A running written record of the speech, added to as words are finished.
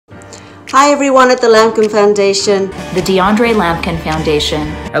Hi everyone at the Lampkin Foundation. The DeAndre Lampkin Foundation.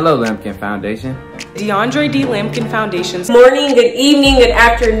 Hello Lampkin Foundation. DeAndre D. Lampkin Foundation's morning, good evening, good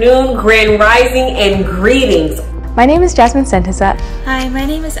afternoon, grand rising, and greetings. My name is Jasmine Sentizat. Hi, my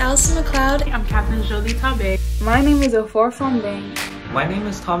name is Allison McLeod. I'm Catherine Jolie Tabe. My name is Ofor Fombang. My name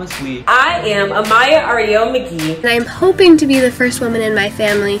is Thomas Lee. I am Amaya Ariel McGee. And I'm hoping to be the first woman in my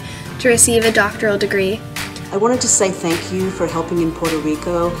family to receive a doctoral degree. I wanted to say thank you for helping in Puerto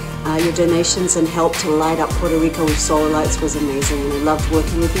Rico. Your donations and help to light up Puerto Rico with solar lights was amazing, and I loved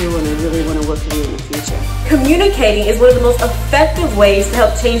working with you, and I really want to work with you in the future. Communicating is one of the most effective ways to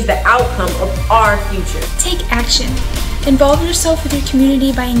help change the outcome of our future. Take action. Involve yourself with your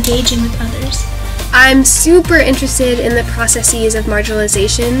community by engaging with others. I'm super interested in the processes of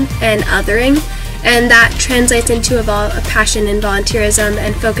marginalization and othering, and that translates into a passion in volunteerism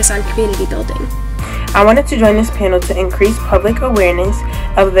and focus on community building. I wanted to join this panel to increase public awareness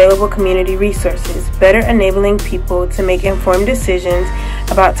of available community resources, better enabling people to make informed decisions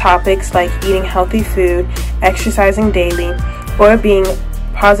about topics like eating healthy food, exercising daily, or being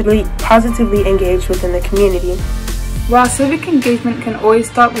positively engaged within the community. While civic engagement can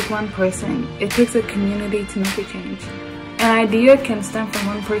always start with one person, it takes a community to make a change. An idea can stem from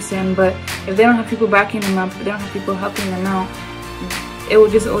one person, but if they don't have people backing them up, if they don't have people helping them out, it will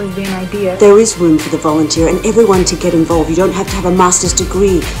just always be an idea. There is room for the volunteer and everyone to get involved. You don't have to have a master's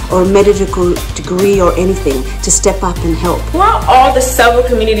degree or a medical degree or anything to step up and help. Throughout all the several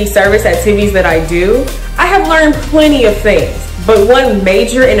community service activities that I do, I have learned plenty of things. But one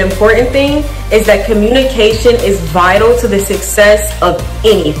major and important thing is that communication is vital to the success of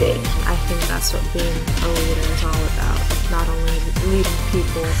anything. I think that's what being a leader is all about. Not only leading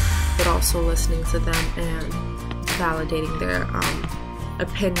people, but also listening to them and validating their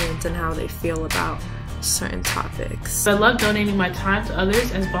opinions and how they feel about certain topics. I love donating my time to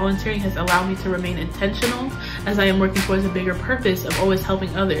others, as volunteering has allowed me to remain intentional as I am working towards a bigger purpose of always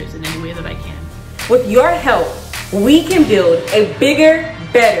helping others in any way that I can. With your help, we can build a bigger,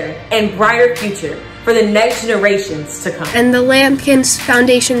 better, and brighter future for the next generations to come. And the Lampkin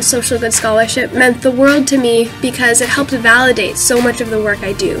Foundation Social Good Scholarship meant the world to me because it helped validate so much of the work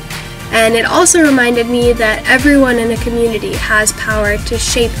I do. And it also reminded me that everyone in a community has power to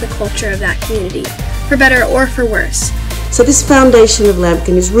shape the culture of that community, for better or for worse. So this foundation of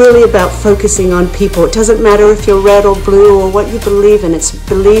Lampkin is really about focusing on people. It doesn't matter if you're red or blue or what you believe in. It's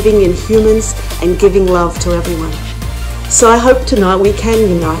believing in humans and giving love to everyone. So I hope tonight we can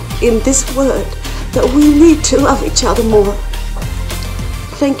unite in this word that we need to love each other more.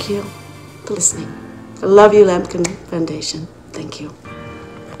 Thank you for listening. I love you, Lampkin Foundation. Thank you.